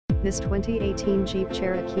This 2018 Jeep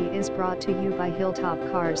Cherokee is brought to you by Hilltop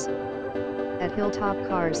Cars. At Hilltop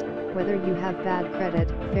Cars, whether you have bad credit,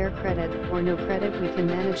 fair credit, or no credit, we can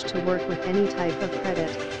manage to work with any type of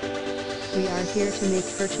credit. We are here to make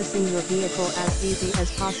purchasing your vehicle as easy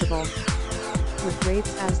as possible. With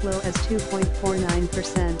rates as low as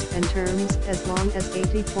 2.49% and terms as long as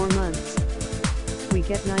 84 months. We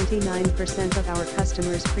get 99% of our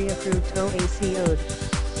customers pre-approved OACO'd.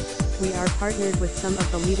 We are partnered with some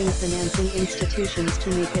of the leading financing institutions to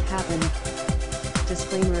make it happen.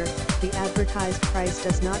 Disclaimer: the advertised price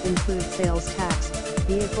does not include sales tax,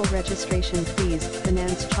 vehicle registration fees,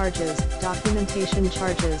 finance charges, documentation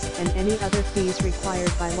charges, and any other fees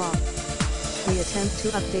required by law. We attempt to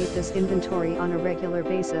update this inventory on a regular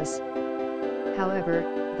basis. However,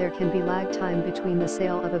 there can be lag time between the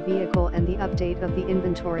sale of a vehicle and the update of the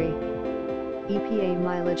inventory. EPA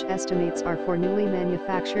mileage estimates are for newly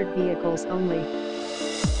manufactured vehicles only.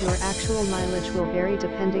 Your actual mileage will vary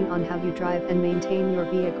depending on how you drive and maintain your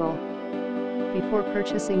vehicle. Before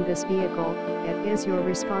purchasing this vehicle, it is your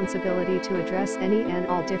responsibility to address any and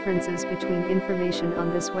all differences between information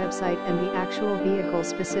on this website and the actual vehicle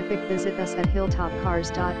specific. Visit us at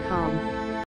hilltopcars.com.